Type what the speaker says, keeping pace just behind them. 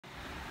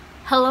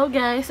Hello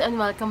guys and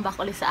welcome back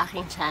ulit sa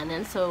aking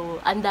channel. So,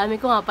 ang dami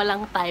ko nga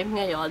palang time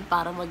ngayon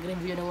para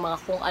mag-review ng mga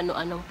kung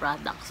ano-anong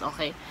products,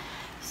 okay?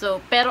 So,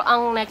 pero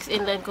ang next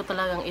in line ko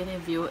talagang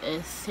i-review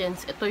is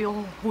since ito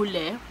yung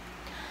huli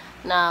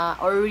na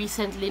or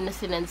recently na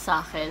sinend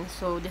sa akin.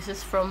 So, this is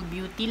from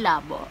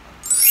Beautylabo.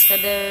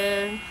 Tada!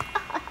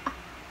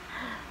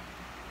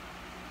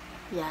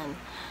 Yan.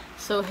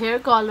 So,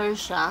 hair color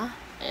siya.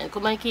 And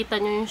kung makikita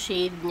nyo yung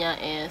shade niya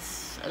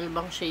is, ano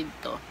bang shade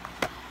to?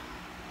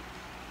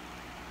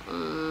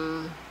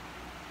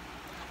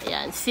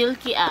 Ayan,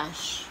 Silky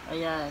Ash.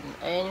 Ayan.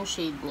 Ayan yung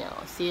shade niya.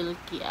 Oh.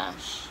 Silky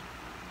Ash.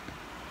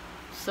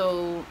 So,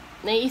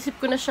 naiisip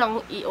ko na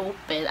siyang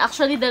i-open.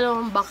 Actually,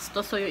 dalawang box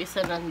to. So, yung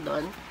isa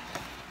nandun.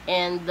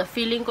 And the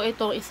feeling ko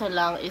itong isa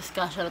lang is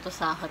kasya na to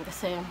sa akin.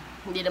 Kasi,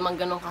 hindi naman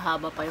ganun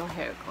kahaba pa yung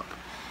hair ko.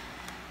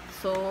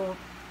 So,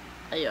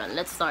 ayun.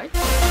 Let's start.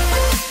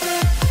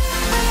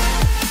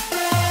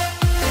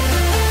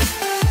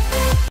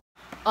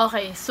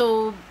 Okay,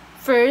 so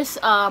first,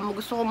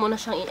 gusto ko muna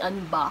siyang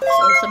i-unbox.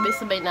 Or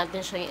sabay-sabay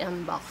natin siyang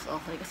i-unbox.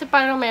 Okay, kasi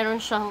parang meron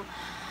siyang,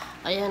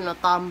 ayan no,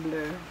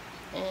 tumbler.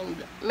 And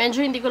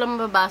medyo hindi ko lang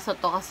mababasa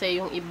to kasi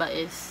yung iba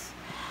is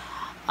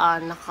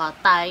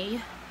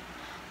naka-Thai.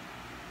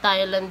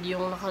 Thailand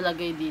yung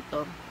nakalagay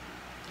dito.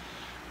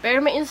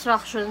 Pero may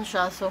instruction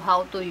siya, so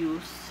how to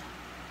use.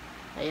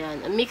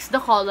 Ayan, mix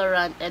the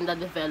colorant and the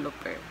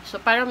developer.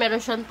 So parang meron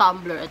siyang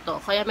tumbler ito.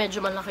 Kaya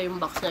medyo malaki yung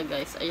box niya,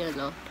 guys. Ayan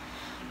no.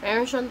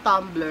 Meron siyang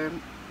tumbler.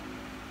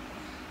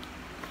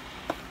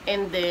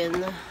 And then,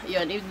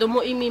 yun, doon mo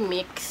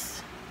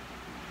imi-mix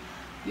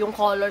yung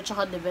color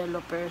tsaka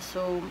developer.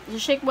 So,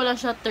 i-shake mo lang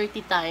siya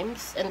 30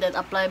 times and then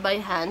apply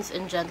by hands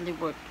and gently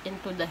work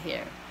into the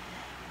hair.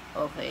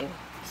 Okay.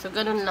 So,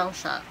 ganun lang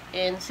siya.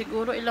 And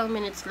siguro ilang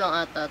minutes lang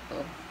ata to.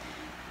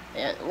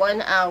 Ayan,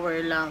 1 hour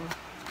lang.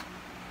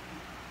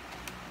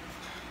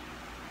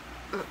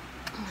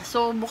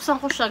 So,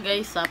 buksan ko siya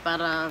guys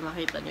para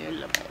makita nyo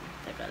yung laman.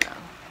 Teka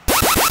lang.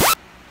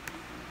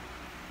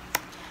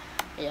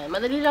 Ayan,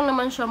 madali lang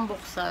naman siyang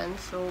buksan.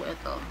 So,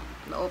 ito.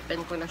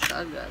 Na-open ko na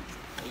siya agad.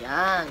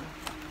 Ayan.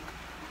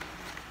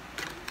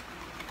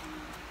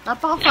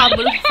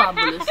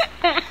 Napaka-fabulous.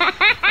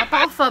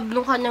 Napaka-fab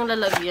nung kanyang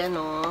lalagyan,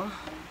 no?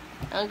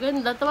 Ang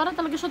ganda. Parang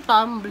talaga siya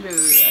tumbler.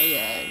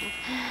 Ayan.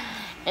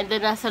 And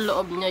then, nasa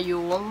loob niya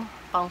yung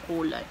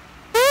pangkulay.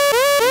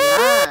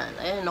 Ayan.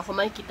 Ayan, no? Kung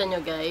makikita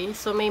nyo, guys.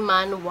 So, may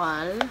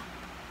manual.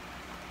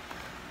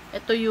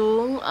 Ito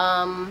yung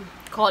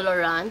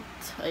colorant.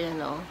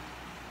 Ayan, no?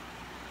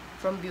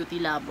 From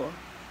Beautylabo.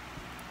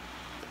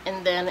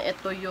 And then,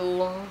 ito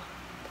yung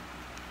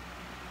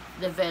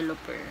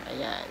developer.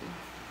 Ayan.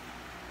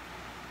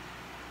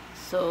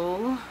 So,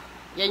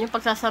 yan yung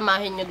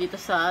pagsasamahin nyo dito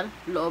sa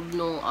loob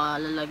ng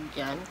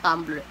lalagyan.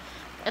 Tumbler.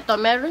 Ito,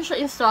 meron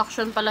siya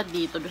instruction pala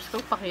dito. Gusto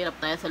ko pakirap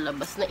tayo sa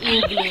labas na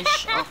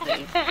English.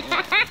 Okay.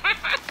 Ayan.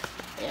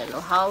 Ayan,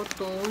 o, how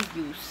to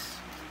use.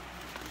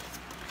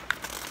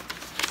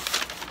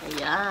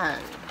 Ayan.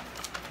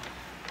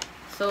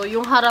 So,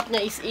 yung harap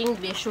niya is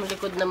English, yung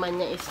likod naman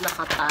niya is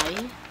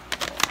naka-Thai.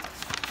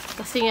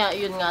 Kasi nga,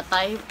 yun nga,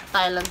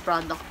 Thailand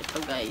product ito,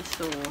 guys.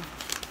 So,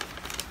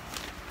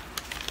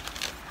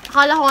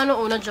 akala ko ano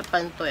una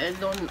Japan to. I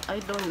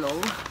don't know.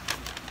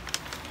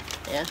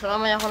 Ayan, so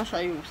mamaya ko na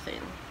siya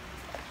ayusin.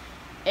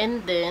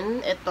 And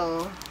then,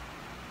 ito,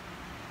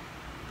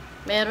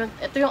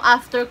 ito yung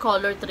after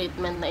color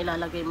treatment na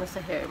ilalagay mo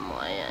sa hair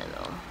mo. Ayan,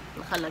 o.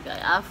 Nakalagay.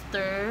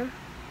 After,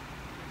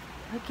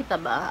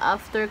 nakikita ba?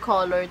 After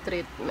color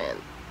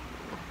treatment.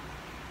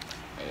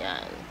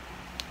 Ayan.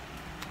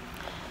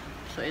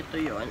 So, ito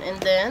yun. And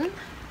then,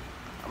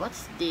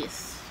 what's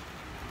this?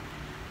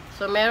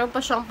 So, meron pa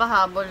siyang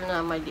pahabol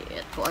na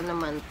maliit. Kung ano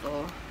man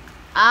to.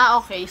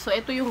 Okay. So,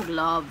 ito yung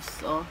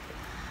gloves. Oh.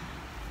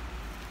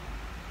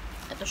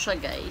 Ito siya,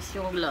 guys.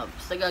 Yung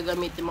gloves. Na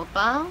gagamitin mo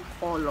pang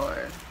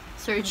color.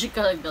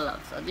 Surgical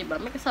gloves.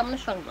 Diba? May kasama na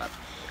siyang gloves.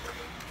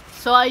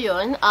 So,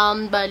 ayun.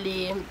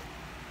 Bali,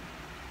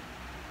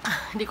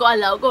 hindi ko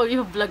alam kung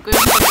yung vlog ko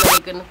yung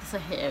pag-vlog ko na sa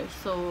hair.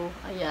 So,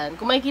 ayan.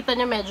 Kung makikita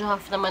nyo, medyo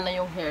half naman na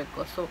yung hair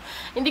ko. So,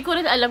 hindi ko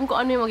rin alam kung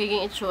ano yung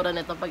magiging itsura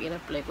nito pag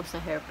in-apply ko sa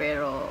hair.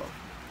 Pero,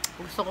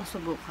 gusto kong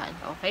subukan.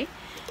 Okay?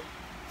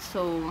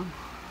 So,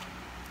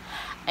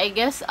 I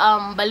guess,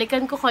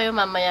 balikan ko kayo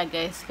mamaya,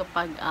 guys,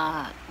 kapag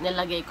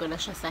nilagay ko na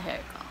siya sa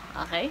hair ko.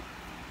 Okay?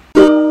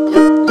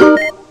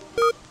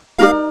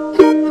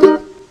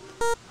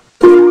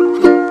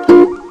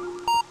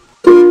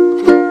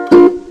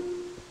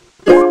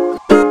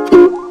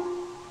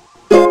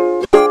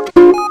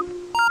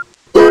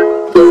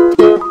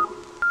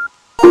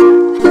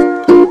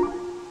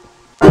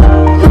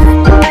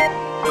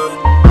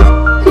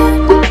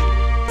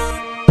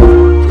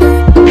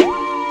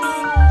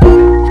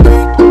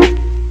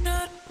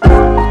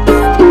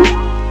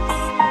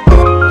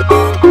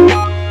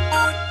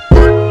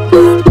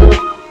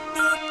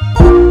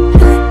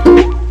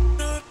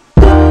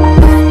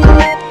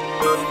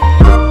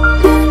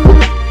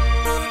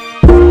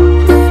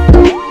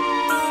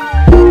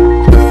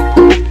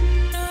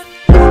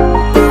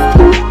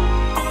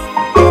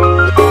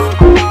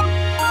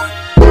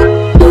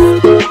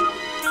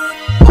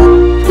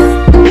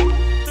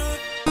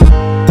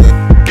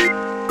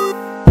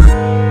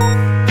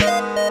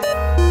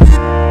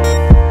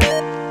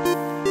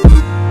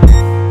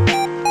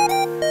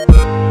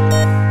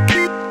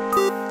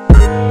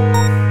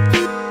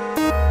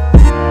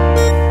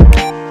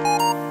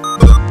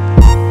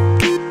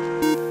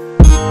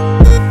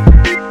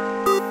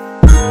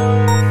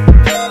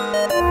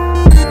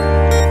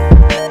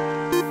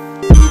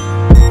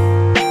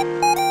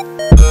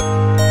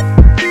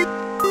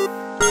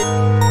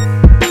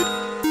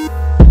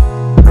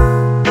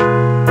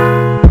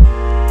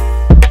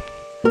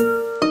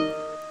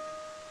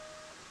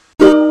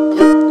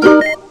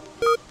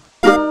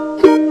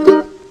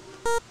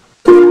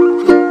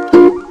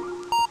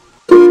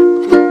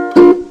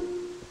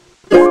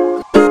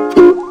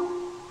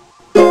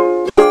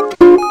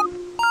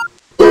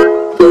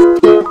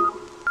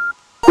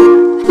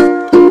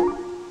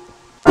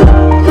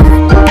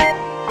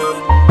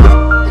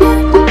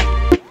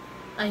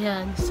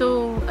 Ayan.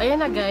 So, ayan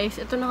na guys.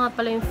 Ito na nga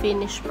pala yung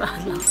finished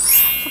product.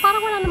 So,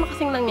 parang wala naman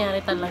kasing nangyari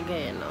talaga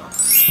eh, no?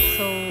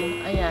 So,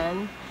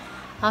 ayan.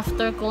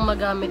 After kong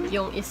magamit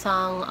yung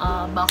isang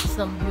box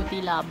ng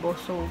Beautylabo.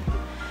 So,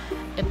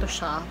 ito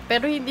siya.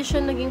 Pero hindi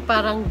siya naging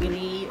parang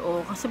gray.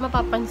 O, kasi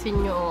mapapansin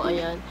nyo,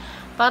 ayan.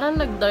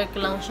 Parang nag-dark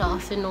lang siya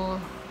kasi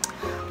nung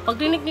pag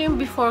clinic nyo yung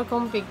before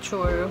kong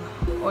picture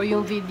or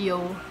yung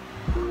video,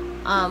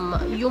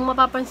 yung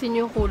mapapansin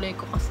nyo yung kulay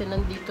ko kasi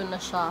nandito na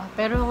siya.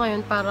 Pero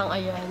ngayon parang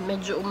ayan,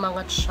 medyo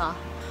umangat siya.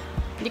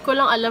 Hindi ko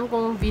lang alam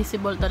kung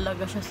visible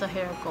talaga siya sa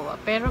hair ko.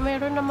 Pero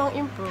meron namang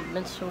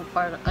improvement. So,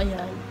 parang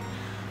ayan.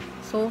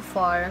 So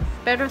far.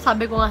 Pero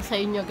sabi ko nga sa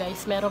inyo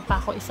guys, meron pa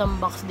ako isang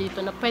box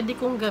dito na pwede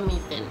kong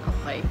gamitin.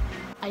 Okay.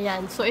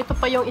 Ayan. So, ito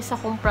pa yung isa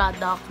kong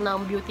product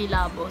ng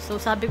Beautylabo. So,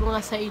 sabi ko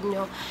nga sa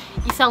inyo,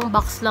 isang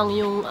box lang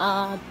yung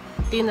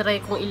tinry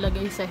kong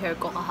ilagay sa hair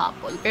ko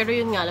kahapon. Pero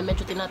yun nga,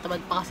 medyo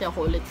tinatamad pa kasi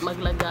ako ulit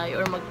maglagay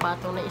or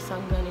magpatong na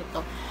isang ganito.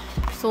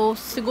 So,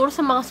 siguro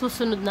sa mga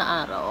susunod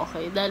na araw,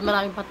 okay? Dahil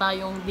marami pa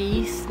tayong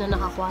days na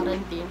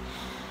naka-quarantine.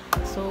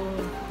 So,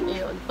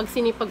 ayun. Pag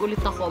sinipag ulit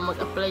ako,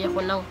 mag-apply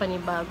ako ng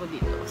panibago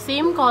dito.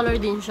 Same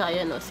color din siya,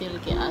 ayan o,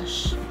 Silky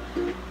Ash.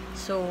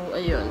 So,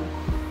 ayun.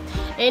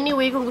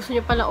 Anyway, kung gusto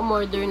nyo pala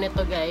umorder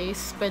nito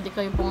guys, pwede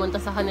kayong pumunta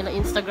sa kanilang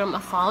Instagram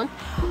account.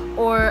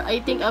 Or,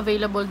 I think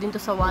available din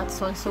to sa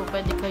Watson. So,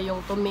 pwede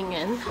kayong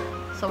tumingin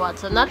sa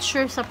Watson. Not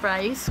sure sa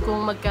price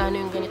kung magkano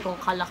yung ganitong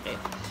kalaki.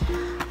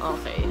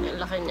 Okay,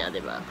 ang laki niya,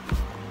 diba?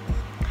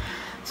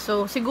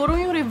 So, siguro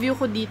yung review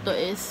ko dito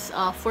is,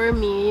 for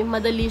me,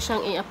 madali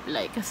siyang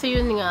i-apply. Kasi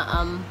yun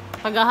nga,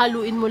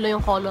 paghahaluin mo lang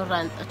yung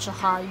colorant at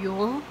saka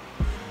yung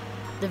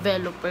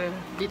developer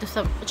dito sa,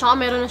 at saka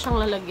meron na siyang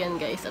lalagyan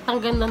guys, at ang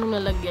ganda nung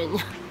lalagyan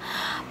niya.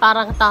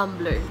 Parang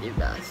tumbler,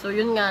 diba? So,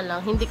 yun nga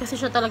lang, hindi kasi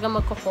siya talaga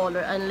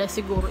magko-color unless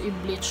siguro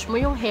i-bleach mo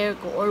yung hair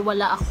ko or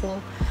wala akong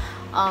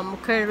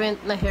current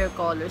na hair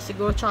color.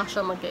 Siguro tsaka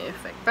siya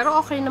mag-e-effect. Pero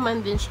okay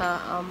naman din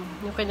siya,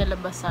 yung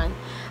kinalabasan,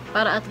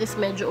 para at least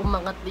medyo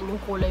umangat din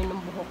yung kulay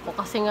ng buhok ko.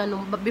 Kasi nga,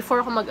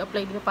 before ako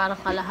mag-apply dito, parang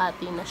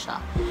kalahati na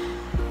siya.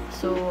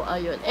 So,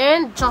 ayun.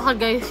 And, tsaka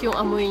guys, yung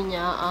amoy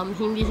niya,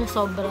 hindi siya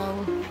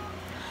sobrang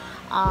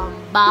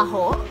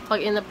baho pag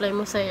in-apply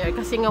mo sa hair.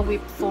 Kasi nga,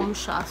 whip foam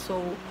siya.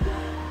 So,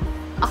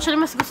 actually,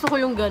 mas gusto ko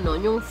yung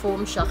gano'n, yung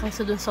foam siya,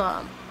 kaysa dun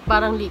sa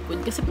parang liquid.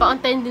 Kasi pa ang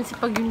tendency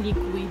pag yung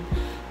liquid,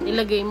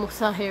 ilagay mo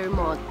sa hair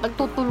mo,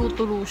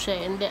 nagtutulo-tulo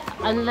siya. And then,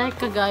 unlike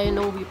kagaya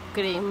ng whipped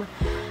cream,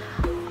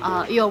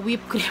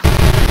 whipped cream,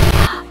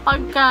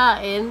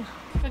 pagkain,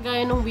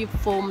 kagaya ng whip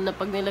foam na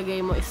pag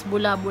nilagay mo is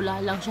bula-bula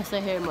lang siya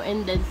sa hair mo.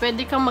 And then,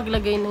 pwede kang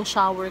maglagay ng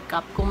shower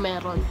cap kung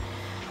meron.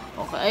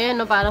 Okay, ayan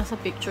no, parang sa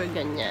picture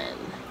ganyan.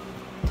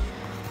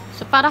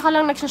 So, para ka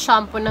lang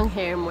nagsashampoo ng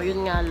hair mo,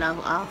 yun nga lang,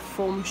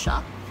 foam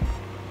siya.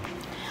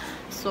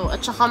 So,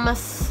 at saka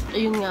mas,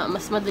 ayun nga,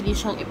 mas madali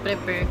siyang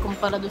i-prepare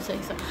kumpara doon sa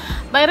isa.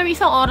 By the way,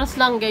 isang oras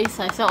lang guys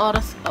ha. Isang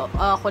oras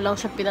ako lang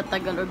siya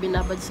pinatagal or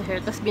binabad sa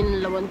hair. Tapos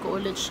binalawan ko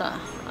ulit siya.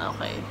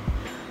 Okay.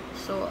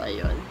 So,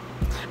 ayun.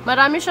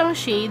 Marami siyang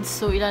shades.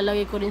 So,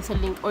 ilalagay ko rin sa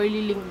link or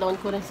lilink down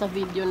ko rin sa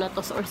video na to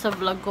or sa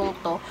vlog kong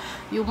to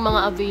yung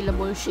mga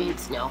available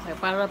shades niya. Okay.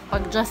 Para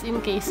pag just in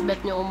case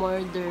bet nyo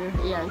umorder,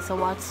 yan, sa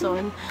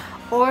Watson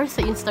or sa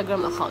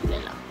Instagram account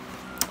nila.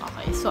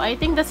 Okay, so I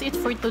think that's it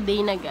for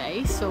today na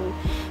guys. So,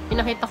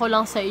 pinakita ko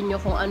lang sa inyo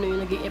kung ano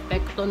yung naging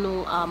epekto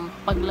nung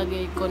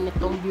paglagay ko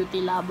nitong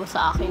Beautylabo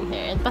sa aking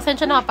hair. And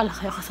pasensya na pala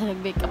kayo kasi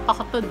nag-makeup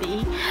ako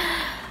today.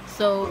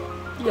 So,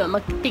 yun,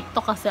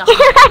 mag-TikTok kasi ako.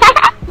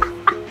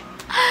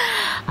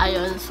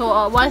 Ayun, so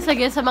once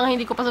again, sa mga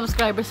hindi ko pa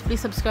subscribers,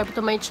 please subscribe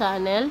to my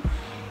channel.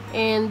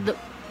 And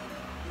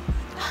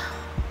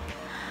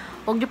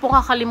huwag niyo pong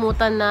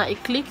kakalimutan na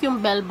i-click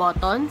yung bell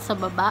button sa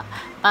baba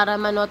para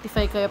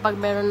ma-notify kayo pag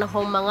meron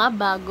akong mga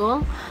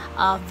bagong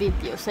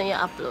videos na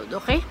i-upload,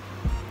 okay?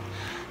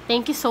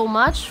 Thank you so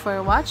much for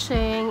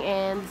watching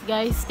and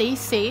guys, stay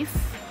safe.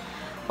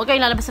 Huwag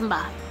kayong lalabas ng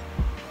bahay.